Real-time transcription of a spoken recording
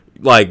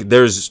Like,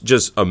 there's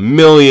just a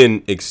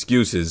million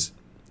excuses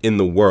in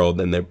the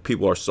world, and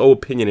people are so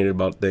opinionated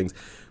about things,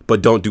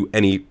 but don't do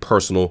any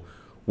personal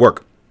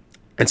work.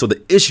 And so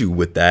the issue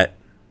with that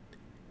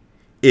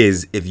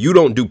is, if you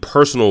don't do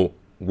personal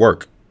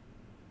work,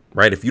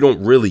 right? If you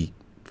don't really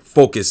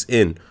focus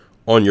in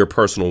on your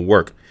personal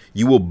work,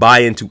 you will buy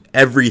into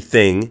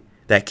everything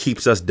that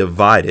keeps us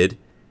divided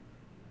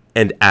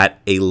and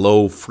at a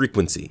low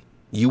frequency.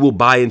 You will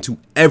buy into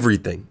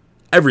everything,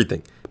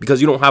 because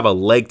you don't have a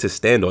leg to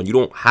stand on. You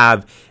don't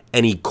have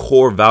any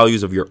core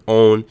values of your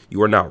own.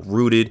 You are not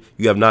rooted.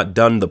 You have not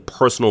done the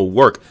personal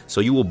work. So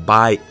you will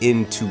buy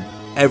into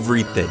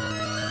everything.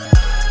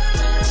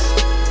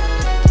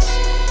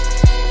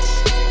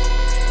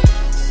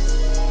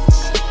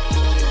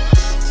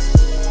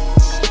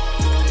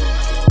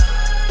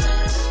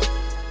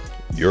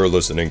 You're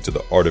listening to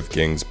the Art of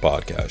Kings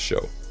podcast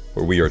show,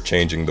 where we are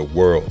changing the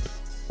world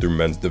through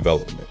men's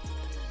development.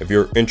 If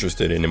you're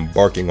interested in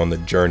embarking on the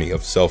journey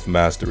of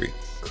self-mastery,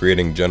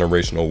 creating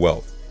generational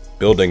wealth,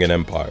 building an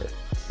empire,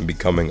 and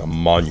becoming a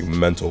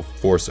monumental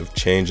force of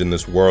change in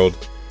this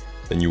world,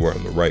 then you are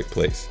in the right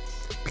place.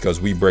 Because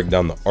we break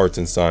down the arts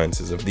and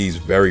sciences of these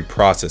very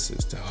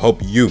processes to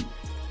help you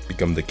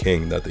become the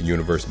king that the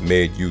universe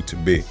made you to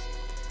be.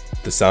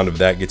 If the sound of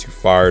that gets you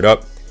fired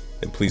up,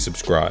 then please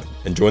subscribe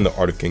and join the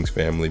Art of Kings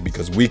family,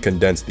 because we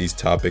condense these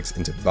topics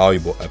into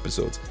valuable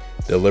episodes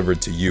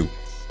delivered to you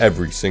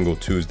every single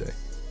Tuesday.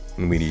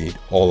 And we need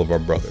all of our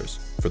brothers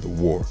for the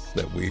war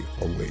that we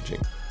are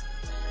waging.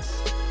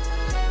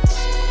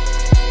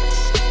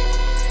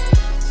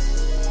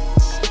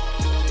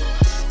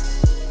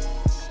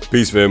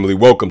 Peace, family.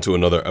 Welcome to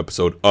another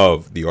episode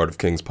of the Art of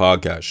Kings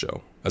podcast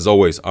show. As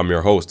always, I'm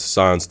your host,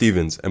 Sion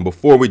Stevens. And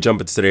before we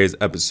jump into today's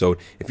episode,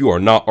 if you are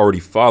not already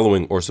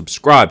following or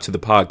subscribed to the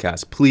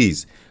podcast,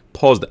 please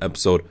pause the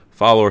episode,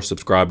 follow or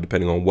subscribe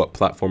depending on what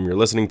platform you're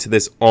listening to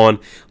this on.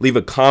 Leave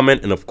a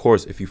comment, and of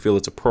course, if you feel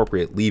it's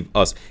appropriate, leave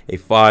us a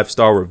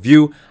 5-star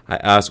review. I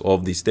ask all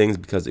of these things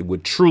because it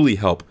would truly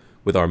help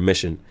with our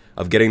mission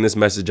of getting this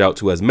message out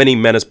to as many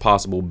men as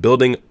possible,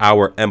 building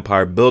our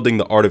empire, building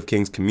the Art of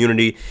Kings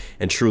community,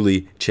 and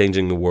truly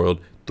changing the world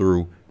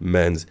through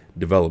men's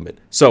development.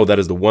 So that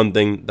is the one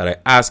thing that I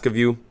ask of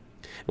you.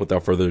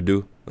 Without further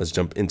ado, let's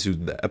jump into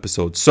the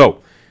episode.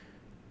 So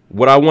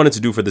what I wanted to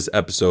do for this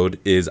episode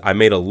is I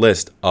made a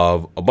list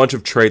of a bunch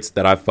of traits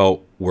that I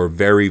felt were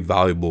very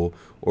valuable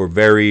or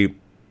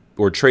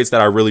traits that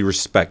I really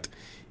respect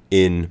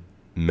in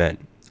men.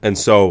 And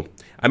so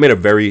I made a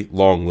very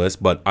long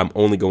list, but I'm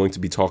only going to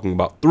be talking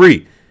about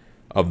 3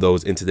 of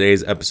those in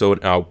today's episode.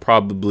 And I'll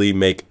probably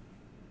make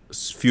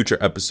future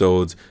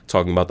episodes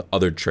talking about the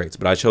other traits.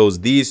 But I chose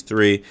these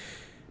 3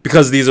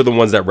 because these are the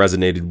ones that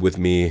resonated with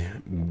me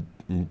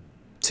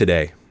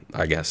today,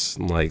 I guess,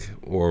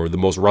 or the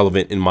most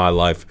relevant in my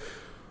life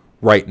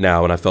right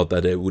now. And I felt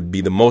that it would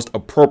be the most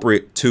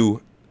appropriate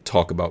to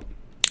talk about.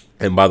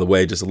 And by the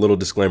way, just a little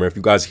disclaimer, if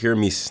you guys hear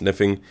me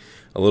sniffing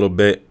a little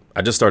bit,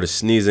 I just started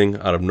sneezing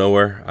out of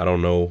nowhere. I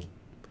don't know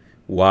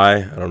why.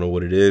 I don't know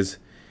what it is,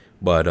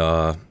 but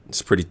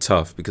it's pretty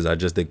tough because I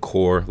just did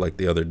core like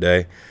the other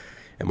day,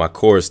 and my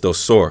core is still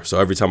sore. So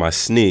every time I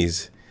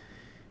sneeze,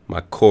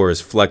 my core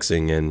is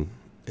flexing, and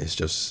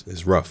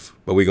it's rough.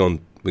 But we're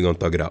gonna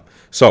thug it out.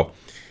 So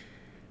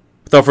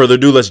without further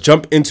ado, let's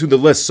jump into the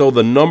list. So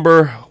the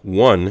number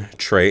 1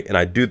 trait, and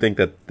I do think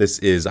that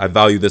I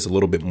value this a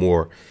little bit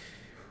more,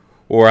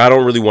 or I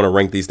don't really want to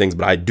rank these things,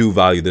 but I do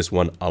value this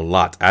one a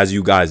lot, as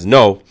you guys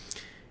know.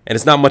 And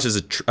it's not much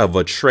of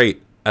a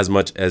trait as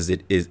much as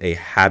it is a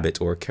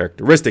habit or a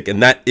characteristic,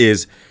 and that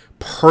is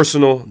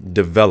personal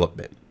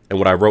development. And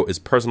what I wrote is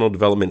personal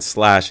development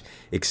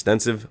 /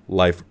 extensive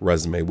life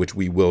resume, which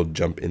we will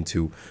jump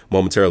into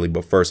momentarily.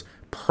 But first,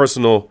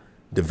 personal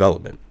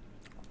development.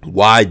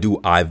 Why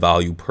do I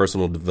value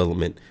personal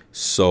development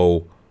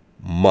so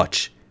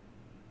much?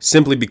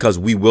 Simply because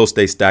we will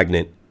stay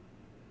stagnant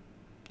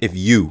if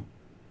you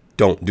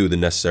don't do the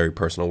necessary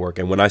personal work.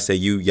 And when I say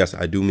you, yes,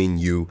 I do mean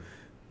you,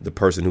 the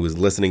person who is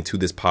listening to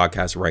this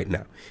podcast right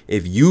now.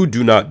 If you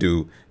do not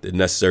do the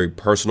necessary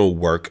personal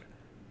work,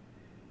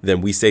 then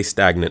we stay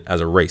stagnant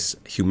as a race.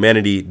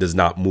 Humanity does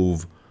not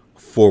move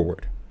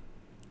forward,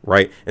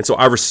 right? And so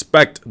I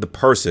respect the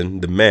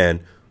person, the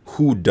man,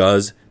 who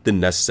does the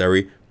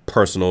necessary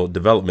personal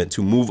development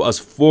to move us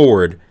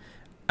forward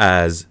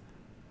as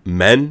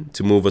men,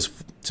 to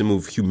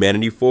move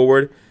humanity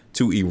forward,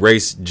 to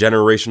erase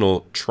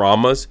generational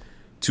traumas,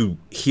 to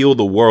heal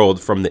the world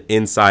from the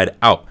inside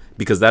out,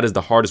 because that is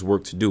the hardest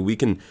work to do. We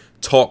can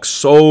talk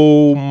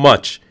so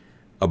much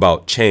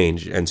about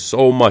change and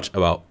so much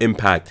about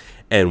impact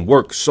and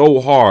work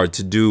so hard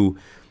to do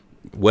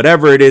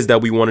whatever it is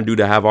that we want to do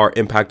to have our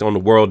impact on the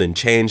world and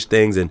change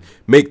things and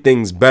make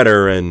things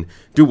better and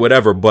do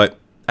whatever. But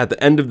at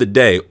the end of the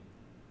day,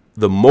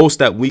 the most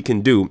that we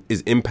can do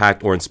is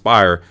impact or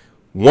inspire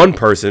one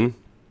person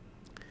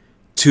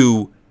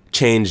to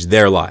change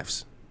their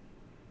lives,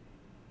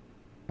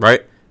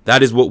 right?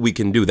 That is what we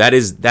can do. That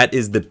is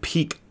the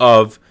peak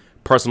of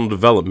personal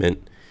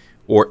development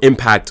or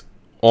impact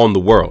on the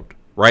world,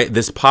 right?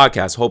 This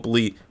podcast,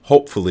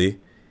 hopefully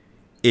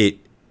it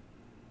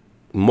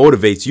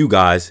motivates you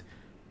guys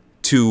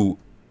to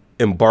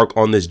embark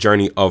on this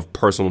journey of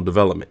personal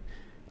development,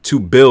 to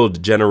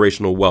build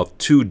generational wealth,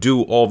 to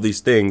do all these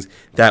things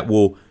that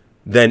will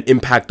then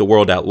impact the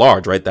world at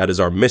large, right? That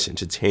is our mission,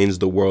 to change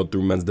the world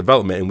through men's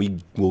development. And we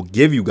will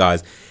give you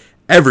guys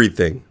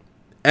everything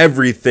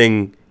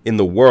in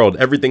the world,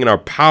 everything in our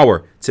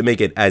power to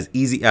make it as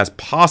easy as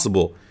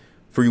possible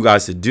for you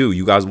guys to do.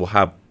 You guys will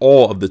have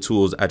all of the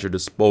tools at your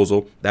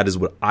disposal. That is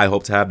what I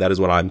hope to have. That is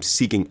what I'm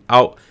seeking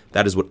out.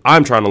 That is what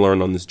I'm trying to learn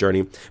on this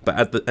journey. But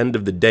at the end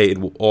of the day, it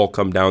will all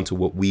come down to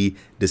what we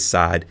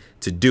decide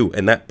to do.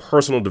 And that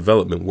personal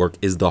development work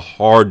is the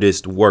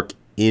hardest work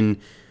in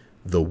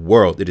the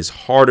world. It is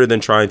harder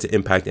than trying to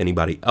impact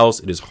anybody else.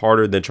 It is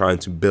harder than trying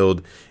to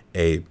build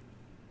a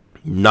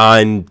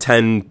 9,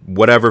 10,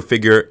 whatever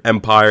figure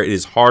empire. It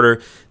is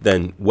harder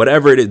than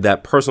whatever it is.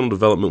 That personal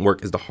development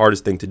work is the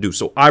hardest thing to do.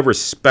 So I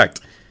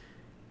respect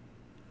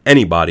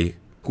anybody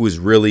who is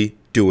really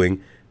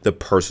doing the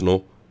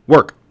personal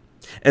work.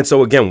 And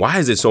so again, why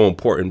is it so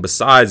important?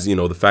 Besides,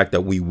 the fact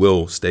that we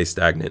will stay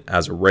stagnant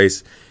as a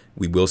race,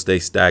 we will stay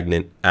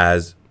stagnant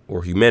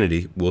or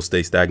humanity will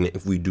stay stagnant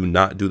if we do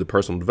not do the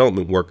personal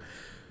development work.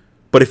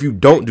 But if you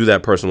don't do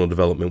that personal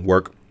development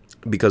work,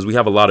 because we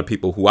have a lot of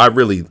people who I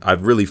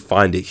really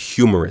find it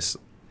humorous.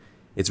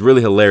 It's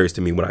really hilarious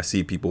to me when I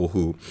see people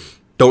who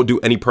don't do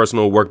any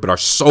personal work but are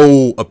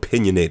so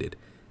opinionated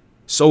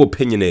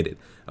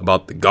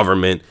about the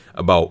government,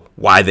 about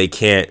why they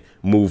can't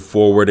move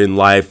forward in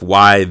life,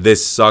 why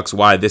this sucks,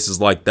 why this is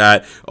like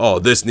that. Oh,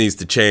 this needs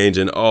to change,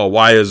 and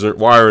why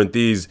aren't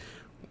these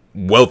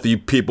wealthy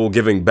people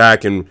giving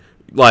back? And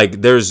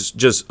like, there's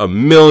just a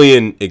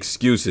million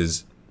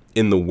excuses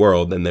in the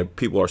world, and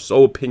people are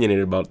so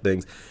opinionated about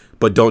things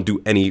but don't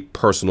do any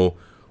personal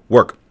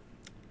work.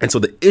 And so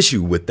the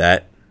issue with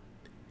that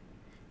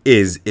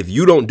is, if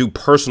you don't do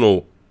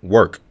personal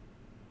work,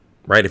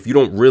 right, if you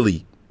don't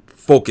really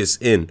focus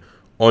in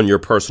on your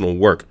personal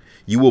work,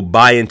 you will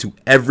buy into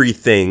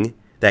everything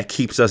that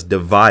keeps us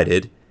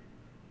divided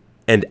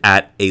and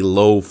at a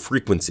low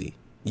frequency.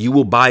 You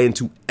will buy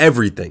into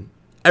everything,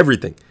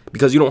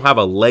 because you don't have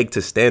a leg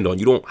to stand on.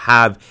 You don't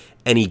have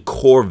any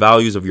core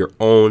values of your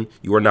own.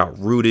 You are not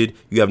rooted.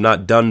 You have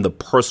not done the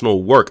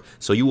personal work.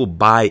 So you will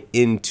buy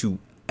into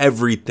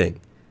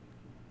everything.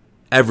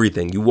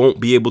 You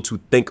won't be able to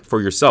think for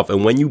yourself.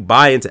 And when you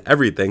buy into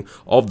everything,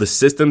 all of the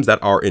systems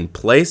that are in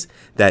place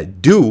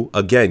that do,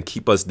 again,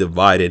 keep us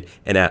divided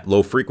and at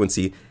low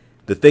frequency,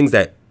 the things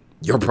that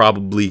you're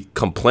probably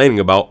complaining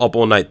about, up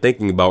all night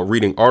thinking about,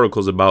 reading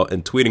articles about,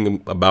 and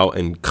tweeting about,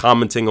 and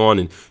commenting on,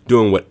 and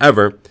doing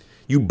whatever,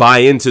 you buy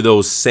into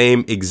those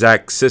same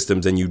exact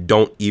systems and you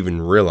don't even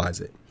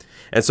realize it.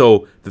 And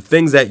so the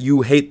things that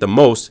you hate the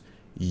most,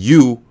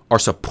 you are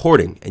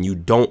supporting and you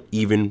don't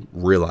even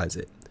realize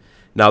it.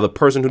 Now, the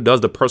person who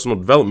does the personal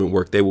development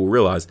work, they will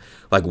realize,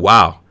 like,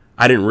 wow,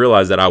 I didn't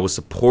realize that I was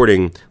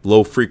supporting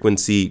low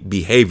frequency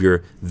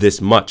behavior this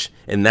much.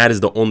 And that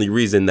is the only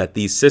reason that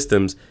these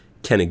systems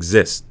can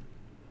exist.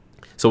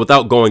 So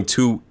without going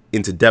too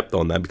into depth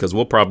on that, because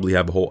we'll probably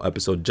have a whole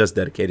episode just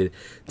dedicated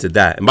to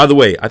that. And by the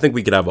way, I think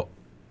we could have an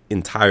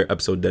entire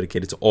episode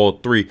dedicated to all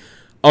three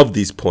of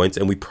these points,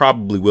 and we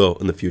probably will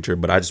in the future,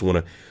 but I just want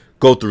to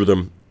go through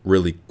them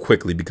really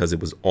quickly because it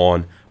was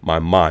on my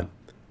mind.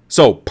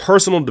 So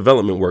personal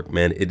development work,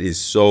 man, it is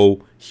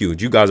so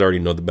huge. You guys already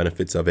know the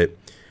benefits of it,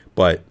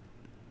 but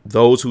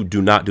those who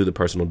do not do the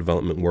personal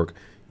development work,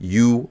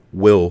 you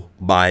will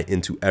buy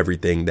into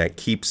everything that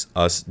keeps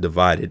us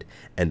divided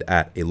and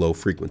at a low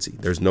frequency.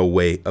 There's no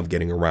way of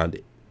getting around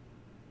it.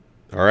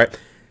 All right.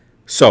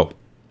 So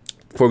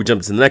before we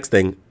jump to the next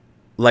thing,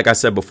 like I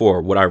said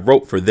before, what I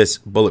wrote for this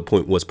bullet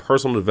point was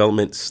personal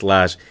development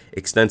 /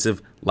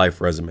 extensive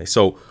life resume.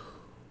 So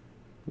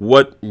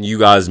what you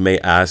guys may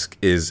ask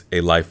is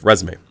a life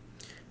resume.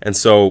 And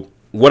so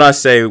what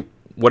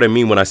I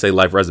mean when I say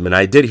life resume, and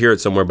I did hear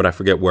it somewhere, but I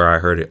forget where I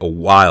heard it a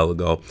while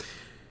ago.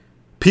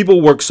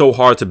 People work so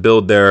hard to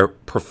build their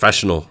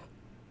professional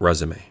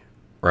resume,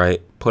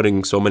 right?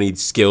 Putting so many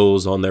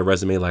skills on their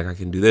resume, like I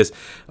can do this.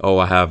 Oh,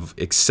 I have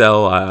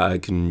Excel. I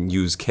can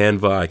use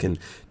Canva. I can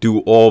do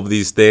all of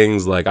these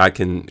things. Like I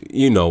can,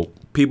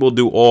 people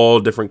do all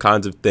different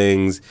kinds of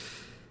things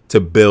to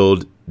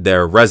build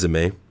their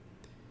resume.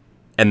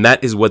 And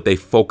that is what they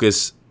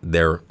focus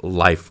their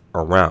life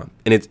around.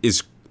 And it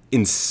is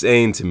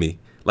insane to me.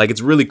 Like,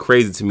 it's really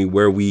crazy to me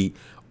where we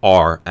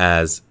are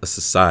as a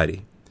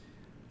society.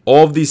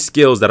 All of these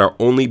skills that are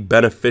only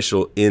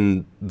beneficial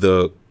in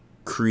the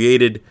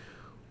created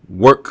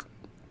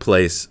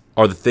workplace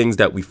are the things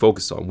that we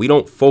focus on. We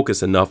don't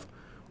focus enough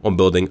on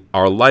building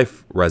our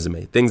life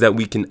resume, things that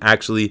we can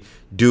actually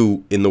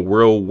do in the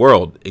real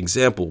world.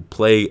 Example,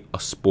 play a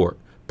sport,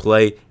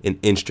 play an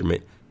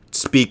instrument,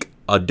 speak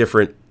a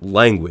different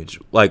language,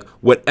 like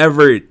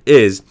whatever it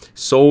is.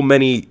 So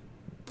many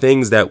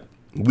things that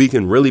we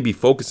can really be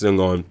focusing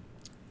on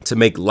to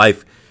make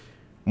life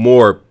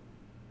more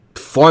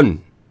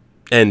fun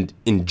and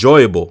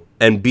enjoyable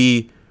and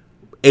be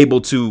able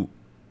to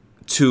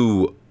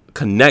to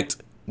connect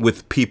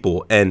with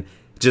people and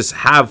just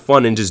have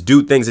fun and just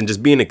do things and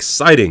just be an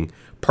exciting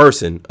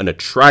person, an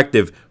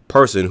attractive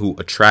person who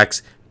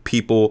attracts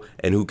people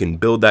and who can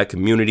build that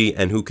community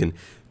and who can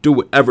do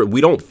whatever.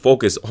 We don't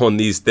focus on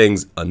these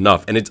things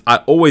enough. And I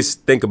always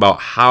think about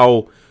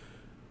how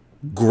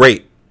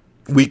great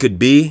we could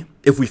be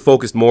if we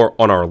focused more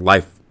on our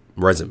life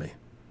resume.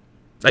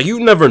 Like, you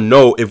never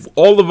know if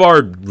all of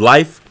our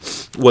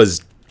life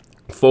was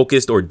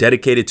focused or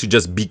dedicated to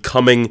just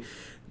becoming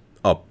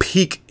a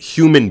peak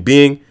human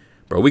being,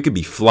 bro, we could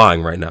be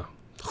flying right now.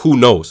 Who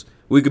knows?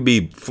 We could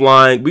be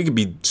flying. We could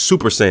be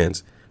Super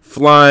Saiyans,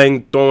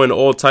 flying, throwing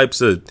all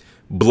types of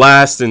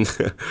blasts and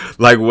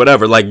like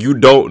whatever. Like, you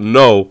don't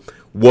know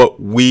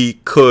what we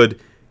could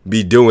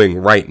be doing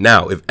right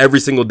now if every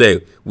single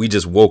day we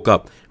just woke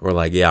up and we're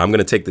like, yeah, I'm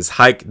gonna take this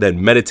hike,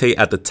 then meditate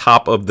at the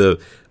top of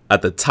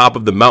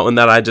the mountain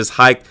that I just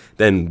hiked,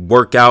 then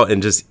work out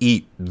and just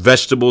eat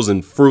vegetables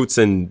and fruits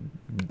and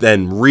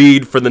then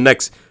read for the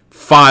next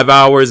 5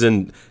 hours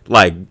and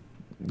like,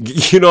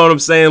 you know what I'm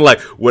saying? Like,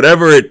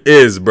 whatever it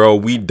is, bro,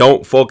 we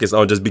don't focus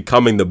on just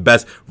becoming the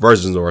best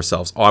versions of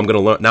ourselves. Oh, I'm going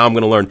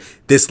to learn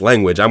this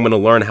language. I'm going to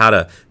learn how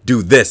to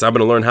do this. I'm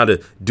going to learn how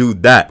to do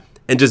that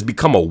and just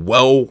become a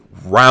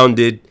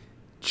well-rounded,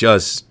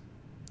 just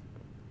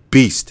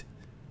beast.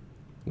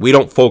 We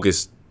don't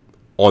focus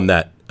on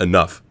that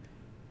enough.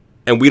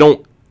 And we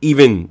don't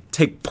even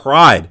take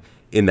pride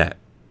in that.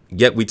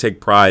 Yet we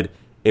take pride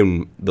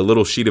in the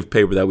little sheet of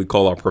paper that we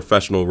call our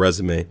professional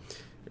resume.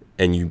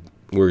 And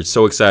we're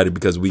so excited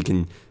because we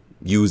can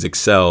use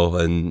Excel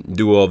and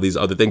do all these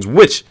other things,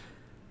 which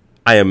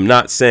I am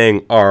not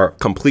saying are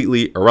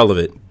completely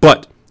irrelevant.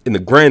 But in the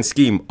grand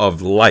scheme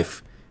of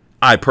life,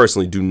 I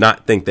personally do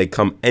not think they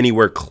come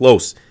anywhere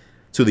close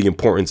to the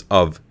importance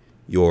of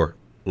your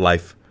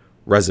life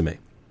resume.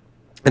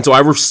 And so I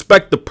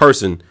respect the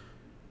person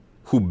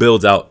who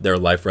builds out their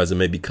life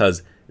resume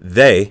because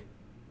they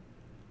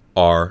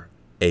are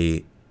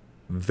a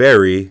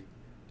very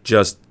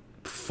just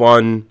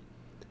fun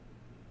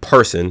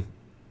person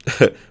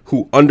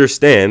who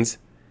understands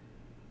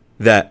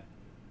that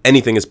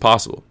anything is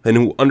possible and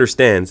who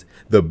understands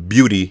the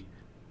beauty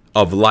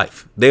of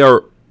life. They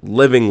are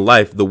living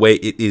life the way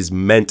it is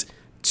meant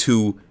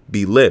to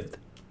be lived.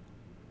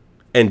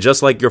 And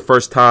just like your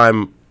first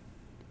time,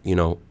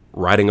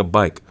 riding a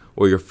bike,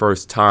 or your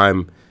first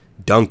time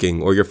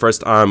dunking, or your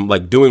first time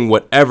like doing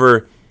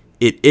whatever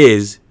it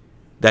is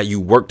that you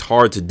worked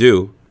hard to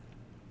do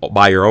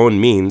by your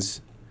own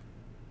means,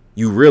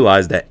 you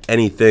realize that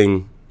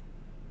anything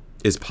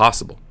is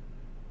possible.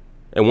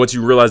 And once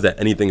you realize that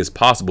anything is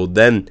possible,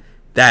 then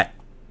that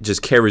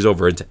just carries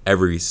over into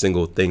every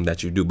single thing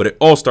that you do. But it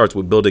all starts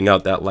with building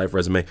out that life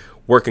resume,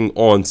 working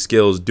on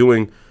skills,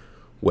 doing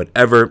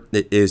whatever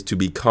it is to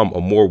become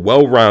a more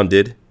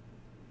well-rounded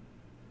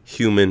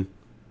human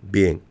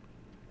being.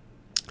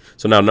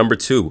 So now, number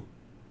 2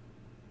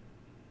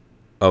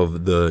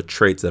 of the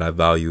traits that I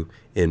value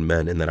in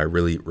men and that I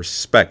really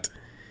respect.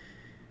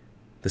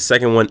 The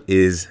second one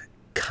is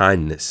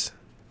kindness.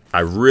 I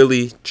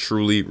really,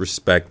 truly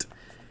respect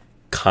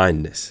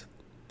kindness.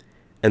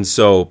 And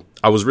so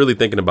I was really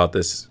thinking about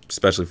this,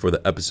 especially for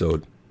the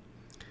episode.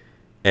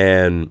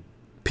 And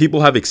people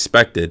have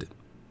expected,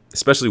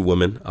 especially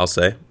women, I'll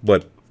say,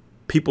 but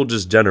people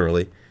just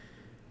generally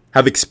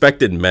have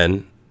expected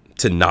men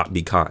to not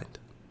be kind.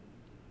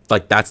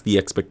 Like, that's the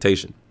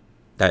expectation,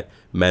 that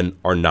men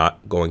are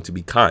not going to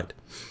be kind.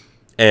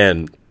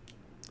 And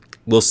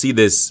we'll see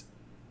this,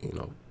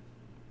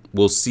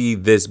 we'll see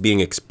this being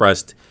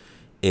expressed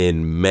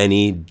in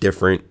many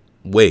different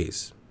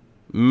ways.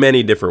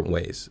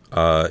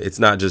 It's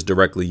not just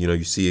directly,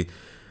 you see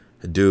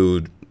a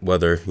dude,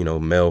 whether,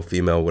 male,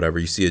 female, whatever,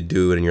 you see a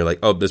dude and you're like,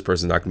 oh, this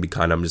person's not going to be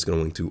kind, I'm just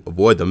going to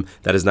avoid them.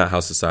 That is not how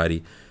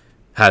society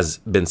has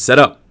been set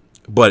up.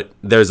 But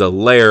there's a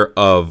layer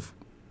of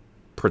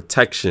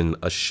protection,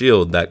 a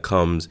shield that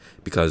comes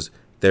because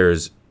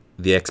there's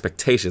the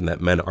expectation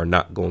that men are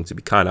not going to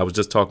be kind. I was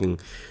just talking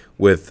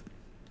with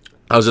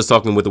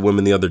a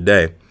woman the other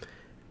day,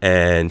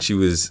 and she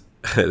was,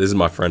 this is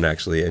my friend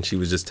actually, and she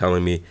was just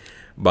telling me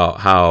about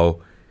how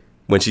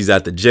when she's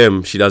at the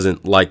gym, she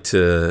doesn't like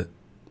to,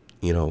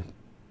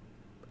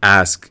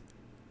 ask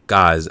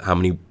guys how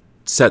many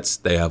sets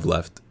they have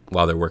left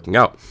while they're working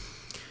out.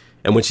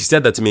 And when she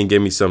said that to me and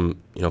gave me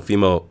some,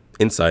 female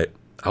insight,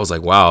 I was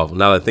like, wow,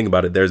 now that I think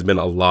about it, there's been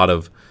a lot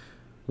of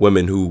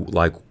women who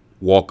like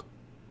walk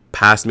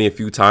past me a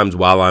few times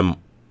while I'm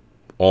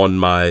on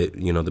my,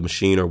 the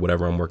machine or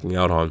whatever I'm working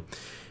out on,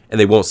 and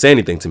they won't say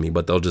anything to me,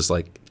 but they'll just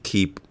like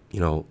keep,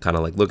 kind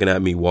of like looking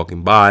at me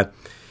walking by.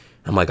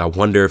 I'm like, I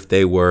wonder if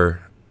they were,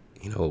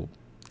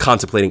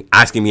 contemplating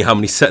asking me how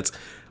many sets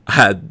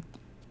I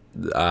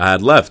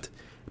had left.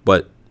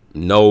 But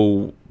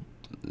no,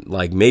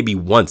 like maybe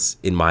once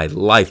in my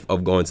life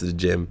of going to the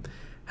gym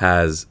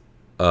has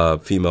a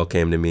female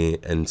came to me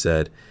and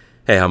said,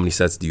 hey, how many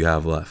sets do you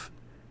have left?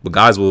 But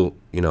guys will,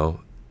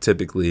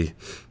 typically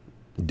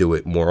do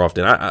it more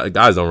often.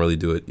 Guys don't really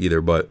do it either,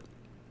 but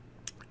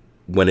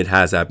when it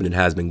has happened, it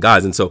has been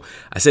guys. And so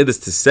I say this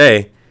to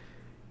say,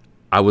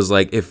 I was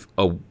like, if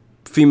a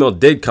female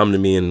did come to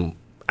me and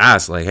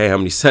ask like, hey, how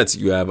many sets do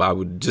you have? I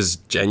would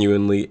just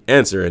genuinely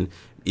answer and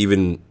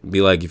even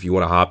be like, if you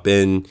want to hop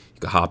in, you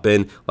can hop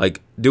in,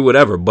 like do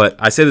whatever. But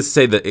I say this to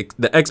say that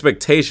the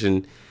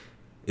expectation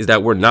is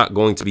that we're not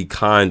going to be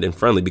kind and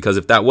friendly, because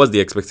if that was the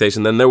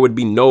expectation, then there would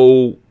be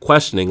no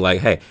questioning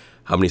like, hey,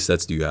 how many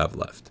sets do you have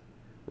left?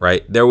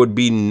 Right? There would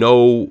be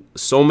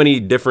so many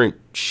different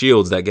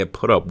shields that get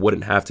put up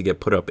wouldn't have to get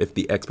put up if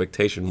the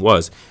expectation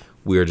was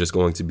we are just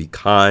going to be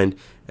kind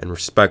and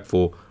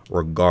respectful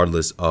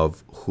regardless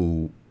of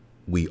who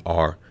we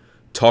are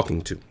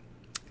talking to.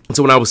 And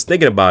so when I was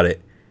thinking about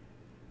it,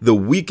 the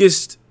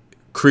weakest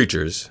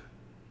creatures,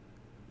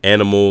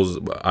 animals,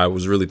 I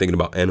was really thinking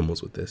about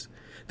animals with this.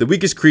 The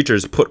weakest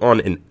creatures put on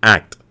an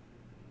act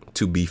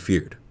to be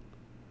feared.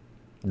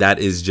 That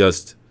is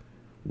just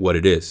what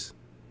it is.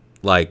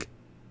 Like,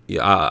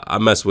 yeah, I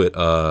mess with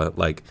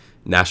like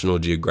National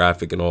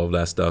Geographic and all of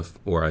that stuff,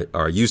 or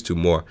I used to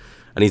more.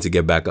 I need to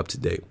get back up to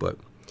date, but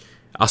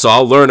so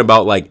I'll learn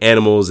about like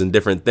animals and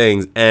different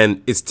things,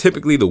 and it's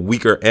typically the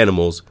weaker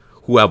animals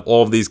who have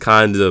all of these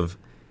kinds of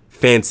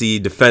fancy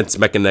defense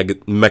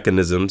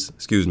mechanisms,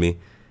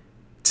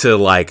 to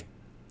like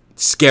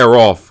scare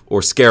off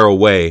or scare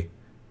away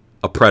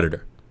a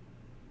predator,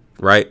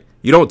 right?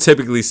 You don't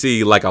typically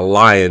see like a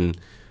lion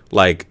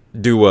like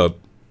do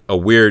a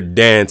weird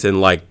dance and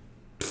like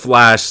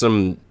flash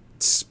some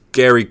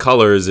scary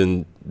colors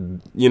and,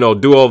 you know,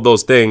 do all of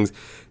those things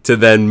to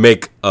then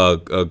make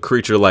a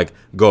creature like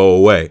go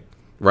away,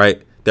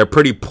 right? They're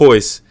pretty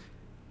poised.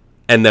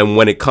 And then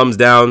when it comes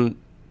down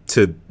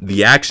to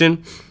the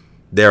action,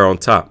 they're on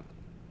top.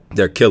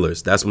 They're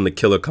killers. That's when the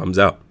killer comes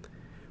out.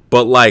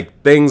 But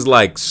like things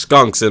like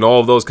skunks and all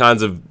of those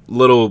kinds of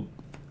little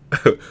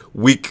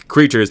weak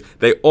creatures,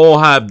 they all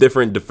have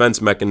different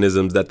defense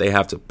mechanisms that they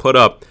have to put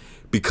up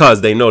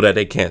because they know that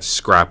they can't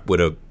scrap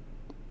with a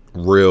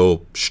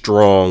real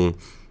strong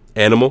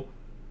animal.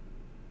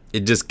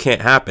 It just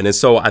can't happen. And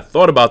so I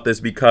thought about this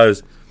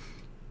because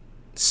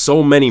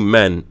so many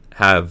men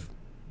have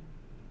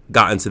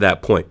gotten to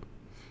that point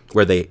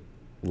where they,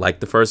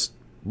 like the first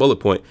bullet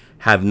point,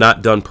 have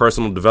not done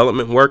personal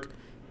development work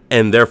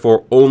and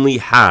therefore only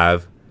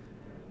have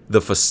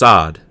the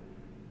facade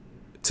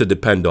to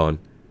depend on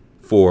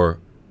for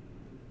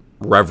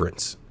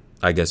reverence,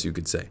 I guess you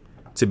could say,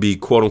 to be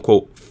quote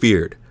unquote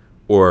feared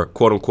or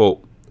quote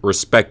unquote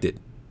respected,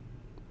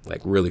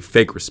 like really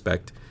fake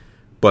respect,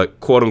 but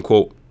quote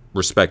unquote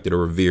respected or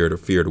revered or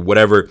feared or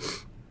whatever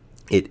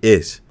it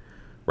is,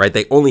 right?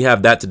 They only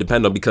have that to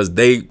depend on because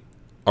they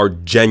are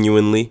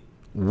genuinely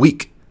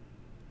weak.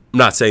 I'm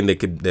not saying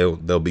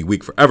they'll be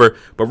weak forever,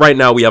 but right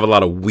now we have a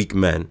lot of weak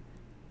men,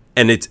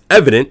 and it's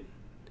evident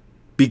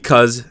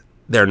because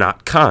they're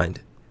not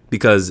kind,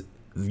 because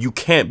you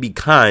can't be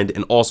kind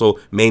and also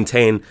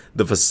maintain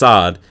the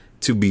facade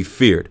to be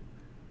feared.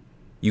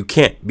 You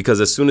can't,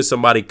 because as soon as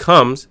somebody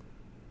comes,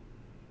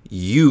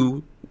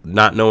 you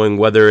not knowing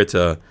whether it's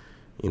a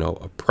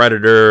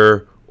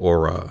predator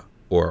or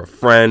a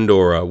friend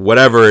or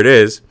whatever it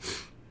is,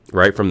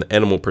 right, from the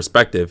animal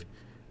perspective,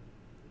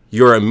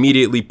 you're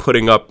immediately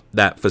putting up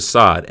that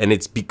facade, and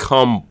it's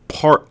become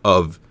part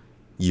of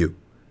you.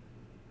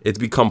 It's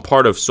become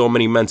part of so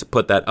many men to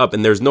put that up,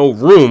 and there's no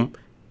room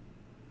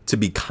to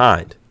be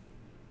kind,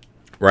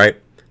 right?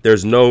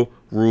 There's no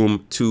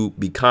room to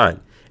be kind.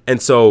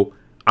 And so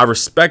I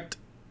respect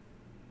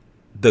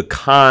the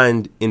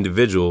kind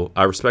individual.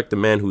 I respect the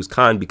man who's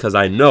kind because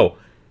I know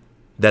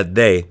that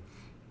they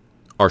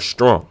are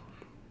strong.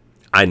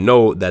 I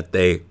know that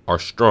they are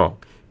strong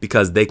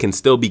because they can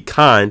still be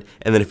kind,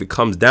 and then if it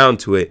comes down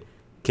to it,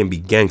 can be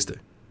gangster,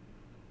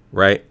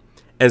 right?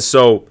 And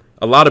so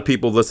a lot of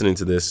people listening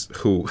to this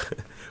who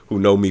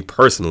know me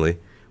personally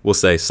will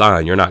say,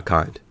 Sion, you're not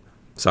kind.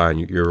 Sion,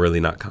 you're really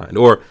not kind.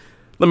 Or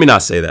let me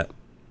not say that.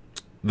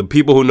 The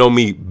people who know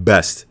me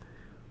best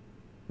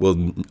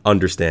will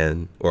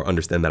understand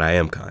that I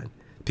am kind.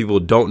 People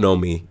who don't know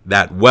me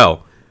that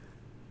well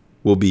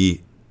will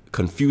be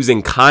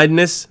confusing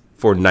kindness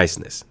for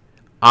niceness.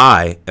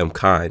 I am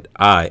kind.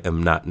 I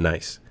am not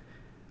nice.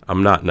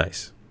 I'm not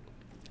nice.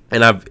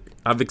 And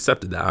I've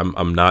accepted that.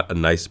 I'm not a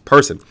nice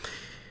person.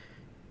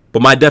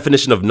 But my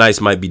definition of nice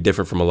might be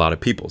different from a lot of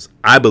people's.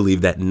 I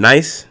believe that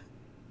nice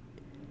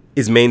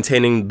is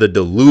maintaining the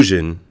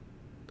delusion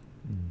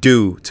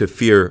due to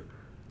fear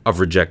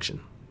of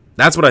rejection.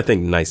 That's what I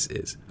think nice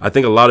is. I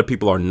think a lot of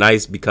people are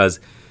nice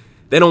because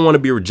they don't want to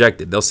be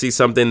rejected. They'll see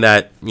something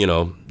that,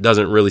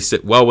 doesn't really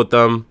sit well with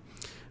them,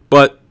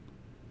 but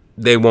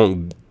they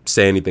won't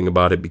say anything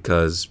about it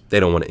because they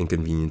don't want to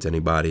inconvenience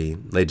anybody.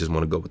 They just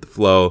want to go with the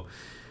flow.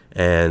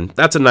 And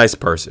that's a nice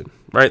person,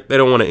 right? They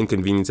don't want to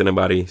inconvenience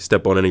anybody,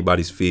 step on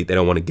anybody's feet. They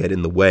don't want to get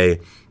in the way.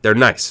 They're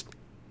nice.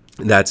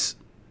 That's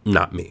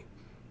not me.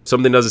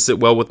 Something doesn't sit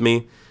well with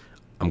me,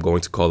 I'm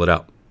going to call it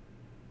out.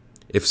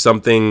 If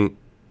something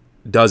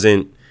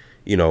doesn't,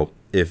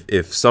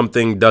 if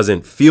something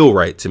doesn't feel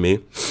right to me,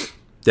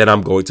 then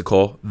I'm going to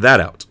call that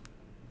out.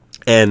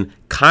 And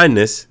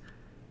kindness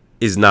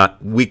is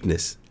not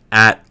weakness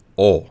at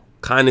all.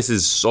 Kindness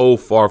is so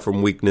far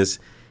from weakness.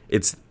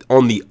 It's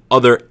on the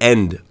other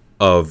end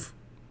of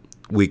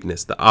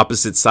weakness, the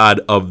opposite side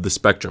of the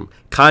spectrum.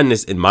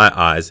 Kindness, in my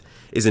eyes,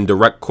 is in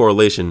direct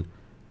correlation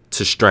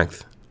to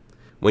strength.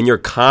 When you're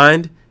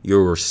kind,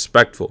 you're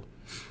respectful,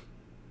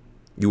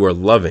 you are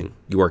loving,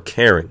 you are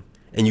caring,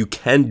 and you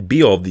can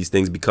be all of these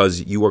things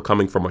because you are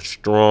coming from a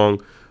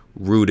strong,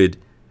 rooted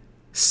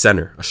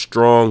center, a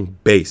strong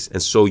base.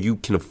 And so you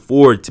can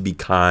afford to be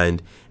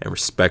kind and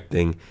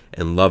respecting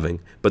and loving.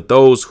 But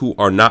those who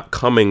are not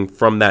coming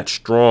from that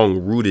strong,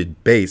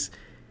 rooted base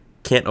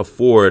can't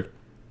afford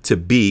to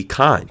be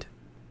kind.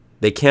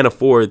 They can't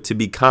afford to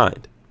be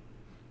kind.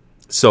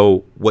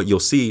 So what you'll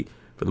see,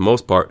 for the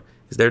most part,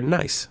 is they're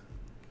nice.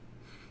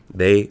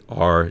 They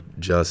are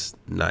just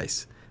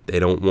nice. They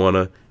don't want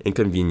to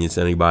inconvenience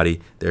anybody.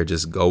 They're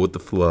just go with the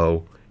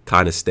flow,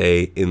 kind of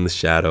stay in the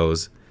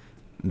shadows.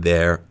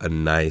 They're a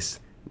nice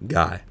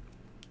guy.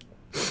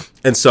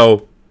 And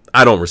so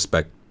I don't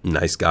respect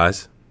nice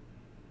guys.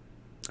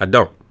 I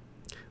don't.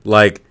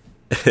 Like,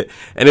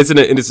 and it's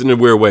in a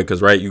weird way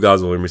because, right, you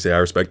guys will hear me say I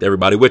respect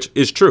everybody, which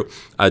is true.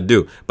 I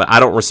do. But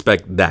I don't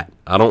respect that.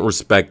 I don't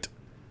respect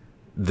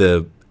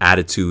the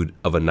attitude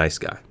of a nice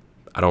guy.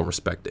 I don't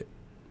respect it.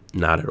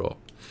 Not at all.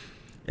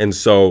 And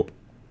so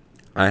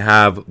I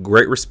have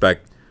great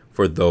respect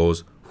for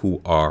those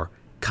who are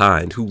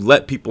kind, who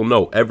let people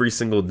know every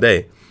single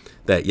day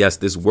that, yes,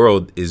 this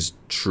world is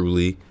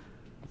truly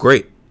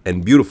great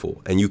and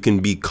beautiful, and you can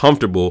be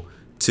comfortable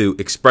to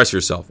express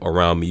yourself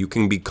around me. You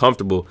can be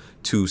comfortable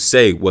to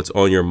say what's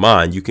on your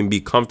mind. You can be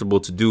comfortable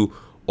to do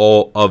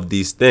all of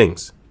these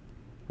things,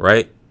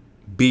 right?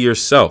 Be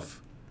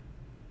yourself,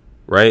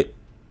 right?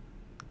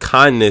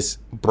 Kindness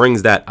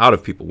brings that out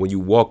of people. When you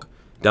walk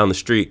down the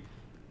street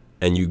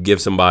and you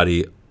give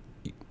somebody,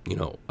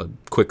 a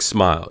quick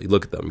smile, you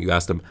look at them, you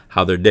ask them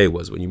how their day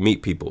was. When you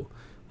meet people,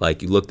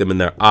 like, you look them in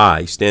their eye,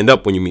 you stand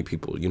up when you meet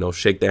people,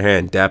 shake their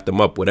hand, dap them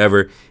up,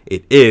 whatever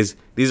it is.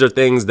 These are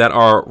things that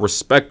are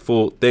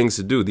respectful things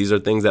to do. These are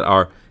things that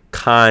are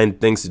kind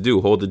things to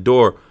do. Hold the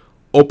door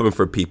open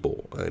for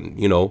people and,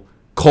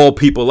 call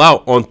people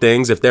out on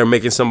things if they're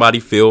making somebody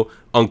feel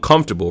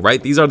uncomfortable,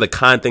 right? These are the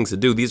kind things to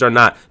do. These are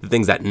not the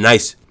things that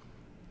nice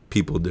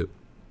people do.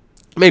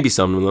 Maybe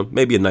some of them,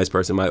 maybe a nice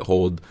person might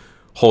hold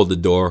the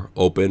door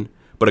open,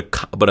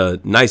 but a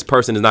nice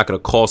person is not going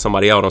to call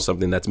somebody out on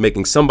something that's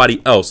making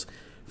somebody else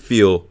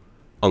feel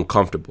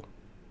uncomfortable.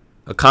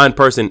 A kind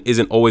person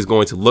isn't always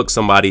going to look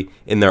somebody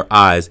in their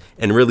eyes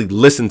and really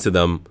listen to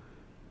them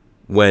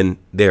when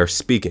they're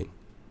speaking.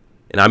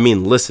 And I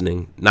mean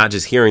listening, not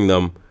just hearing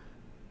them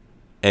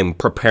and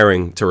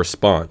preparing to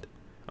respond.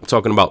 I'm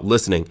talking about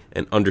listening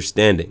and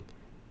understanding,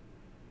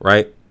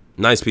 right?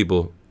 Nice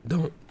people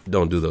don't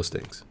do those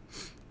things.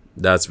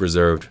 That's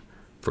reserved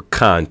for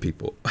kind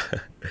people.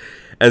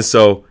 And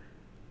so,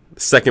 the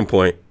second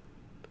point,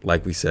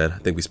 like we said, I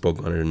think we spoke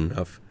on it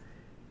enough.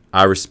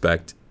 I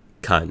respect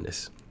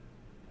kindness.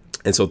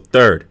 And so,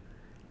 third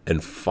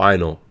and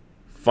final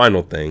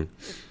thing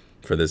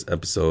for this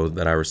episode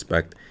that I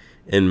respect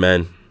in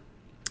men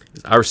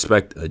is I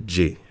respect a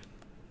G.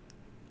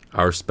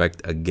 I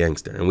respect a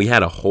gangster. And we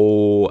had a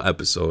whole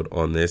episode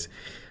on this.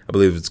 I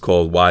believe it's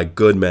called Why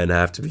Good Men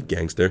Have to Be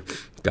Gangster.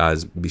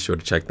 Guys, be sure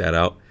to check that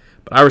out.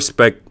 But I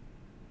respect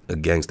a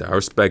gangster. I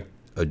respect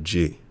a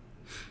G.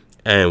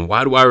 And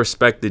why do I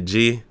respect the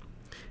G?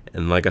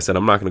 And like I said,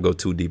 I'm not going to go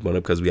too deep on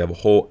it because we have a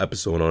whole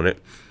episode on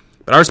it.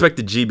 But I respect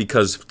the G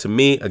because, to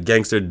me, a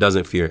gangster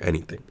doesn't fear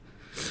anything,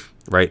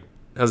 right?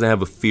 Doesn't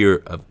have a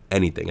fear of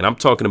anything. And I'm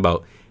talking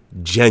about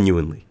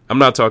genuinely. I'm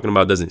not talking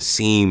about doesn't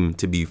seem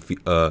to be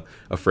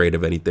afraid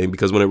of anything,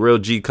 because when a real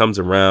G comes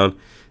around,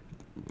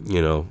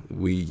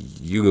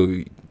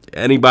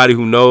 anybody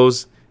who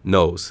knows,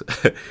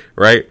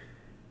 right?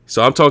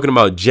 So I'm talking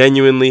about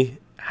genuinely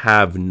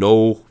have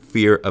no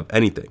fear of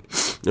anything.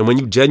 And when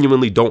you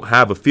genuinely don't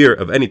have a fear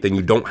of anything,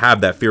 you don't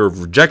have that fear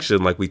of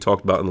rejection like we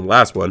talked about in the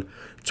last one,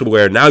 to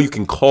where now you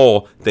can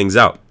call things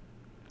out.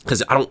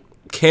 Because I don't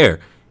care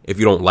if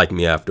you don't like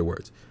me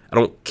afterwards. I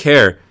don't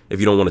care if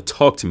you don't want to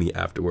talk to me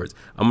afterwards.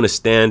 I'm going to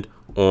stand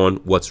on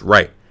what's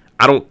right.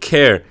 I don't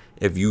care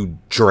if you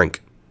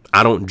drink.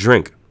 I don't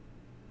drink.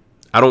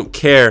 I don't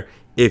care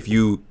if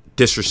you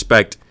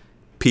disrespect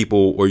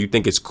people or you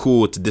think it's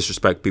cool to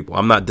disrespect people.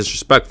 I'm not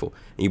disrespectful.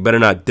 And you better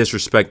not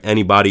disrespect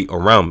anybody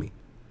around me.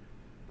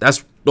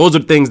 Those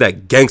are things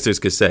that gangsters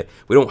could say.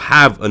 We don't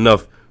have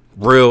enough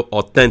real,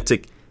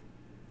 authentic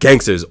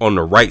gangsters on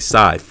the right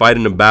side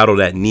fighting a battle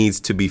that needs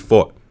to be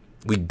fought.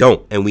 We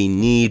don't, and we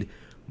need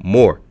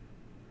more.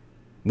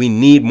 We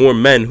need more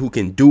men who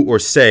can do or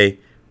say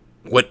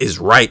what is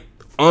right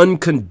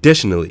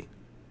unconditionally.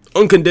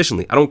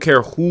 Unconditionally. I don't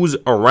care who's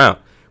around.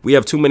 We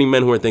have too many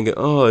men who are thinking,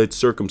 oh, it's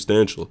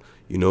circumstantial.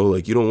 You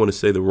don't want to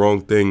say the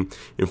wrong thing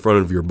in front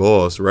of your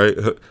boss, right?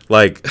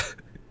 like,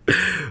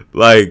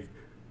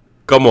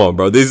 come on,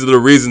 bro. These are the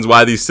reasons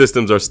why these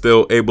systems are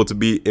still able to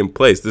be in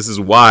place. This is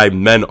why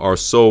men are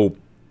so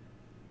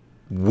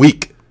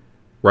weak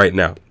right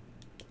now.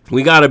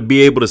 We got to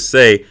be able to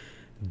say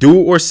Do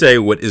or say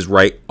what is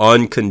right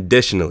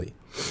unconditionally.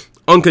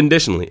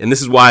 Unconditionally. And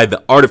this is why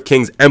the Art of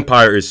Kings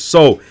Empire is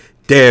so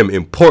damn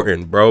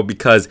important, bro.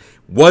 Because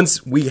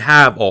once we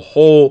have a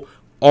whole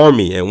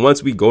army and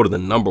once we go to the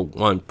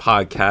 #1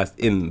 podcast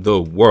in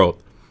the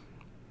world,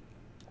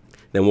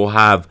 then we'll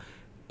have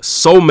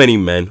so many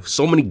men,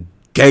 so many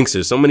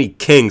gangsters, so many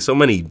kings, so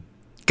many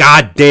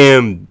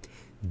goddamn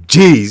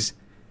G's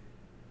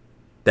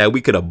that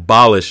we could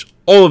abolish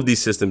all of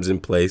these systems in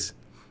place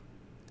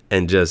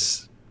and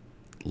just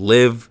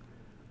live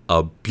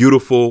a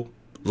beautiful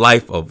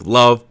life of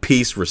love,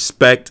 peace,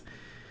 respect,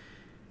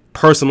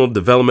 personal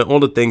development, all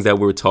the things that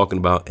we were talking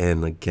about.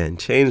 And again,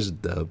 change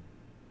the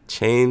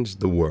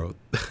world.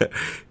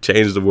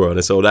 Change the world.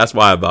 And so that's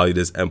why I value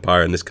this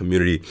empire and this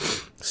community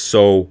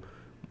so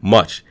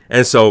much.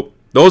 And so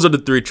those are the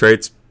 3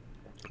 traits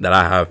that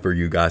I have for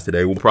you guys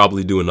today. We'll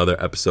probably do another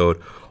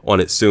episode on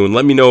it soon.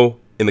 Let me know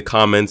in the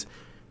comments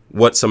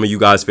what some of you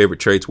guys' favorite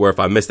traits were. If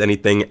I missed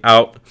anything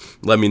out,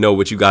 let me know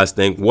what you guys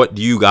think. What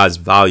do you guys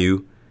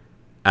value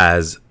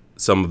as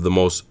some of the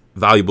most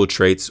valuable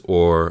traits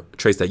or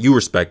traits that you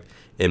respect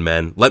in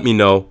men? Let me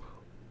know.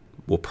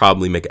 We'll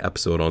probably make an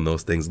episode on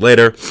those things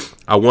later.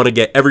 I want to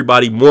get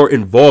everybody more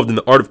involved in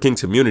the Art of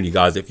Kings community,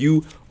 guys. If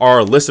you are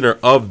a listener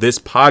of this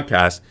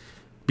podcast,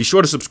 be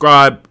sure to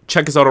subscribe.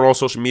 Check us out on all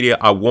social media.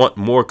 I want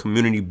more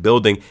community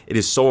building. It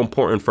is so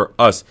important for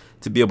us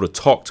to be able to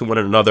talk to one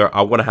another.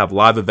 I want to have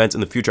live events in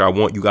the future. I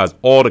want you guys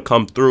all to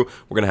come through.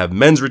 We're going to have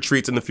men's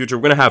retreats in the future.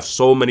 We're going to have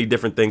so many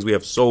different things. We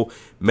have so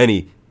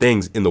many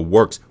things in the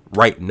works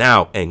right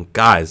now. And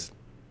guys,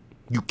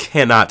 you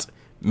cannot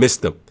miss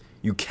them.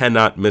 You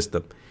cannot miss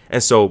them.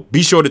 And so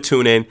be sure to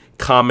tune in,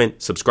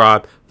 comment,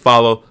 subscribe,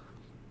 follow.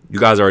 You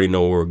guys already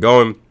know where we're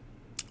going.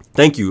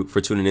 Thank you for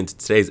tuning in to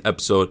today's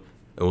episode,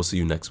 and we'll see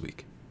you next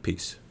week.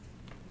 Peace.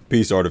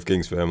 Peace, Art of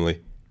Kings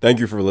family. Thank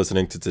you for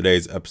listening to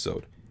today's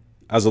episode.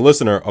 As a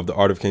listener of the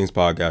Art of Kings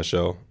podcast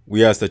show,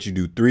 we ask that you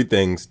do 3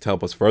 things to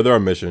help us further our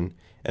mission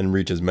and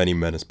reach as many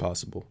men as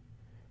possible.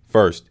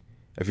 First,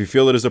 if you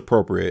feel it is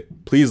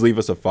appropriate, please leave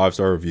us a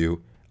 5-star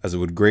review, as it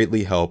would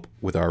greatly help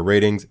with our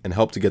ratings and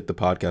help to get the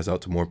podcast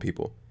out to more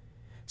people.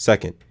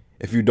 Second,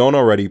 if you don't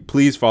already,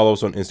 please follow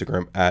us on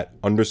Instagram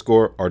at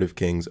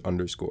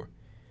 _ArtofKings_.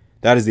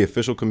 That is the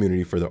official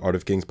community for the Art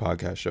of Kings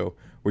podcast show,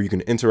 where you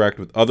can interact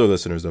with other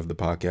listeners of the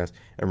podcast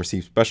and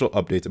receive special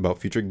updates about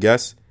future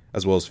guests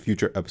as well as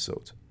future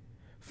episodes.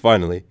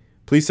 Finally,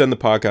 please send the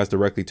podcast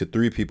directly to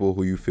 3 people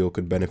who you feel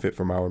could benefit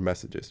from our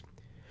messages.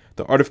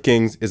 The Art of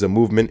Kings is a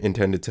movement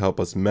intended to help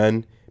us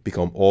men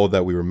become all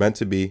that we were meant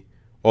to be,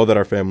 all that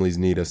our families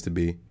need us to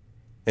be,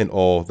 and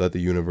all that the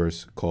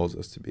universe calls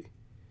us to be.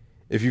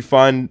 If you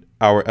find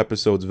our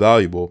episodes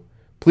valuable,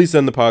 please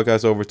send the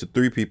podcast over to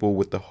 3 people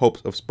with the hopes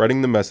of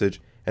spreading the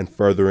message and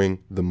furthering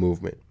the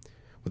movement.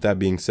 With that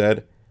being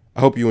said,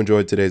 I hope you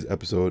enjoyed today's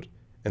episode,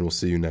 and we'll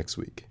see you next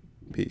week.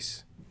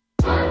 Peace.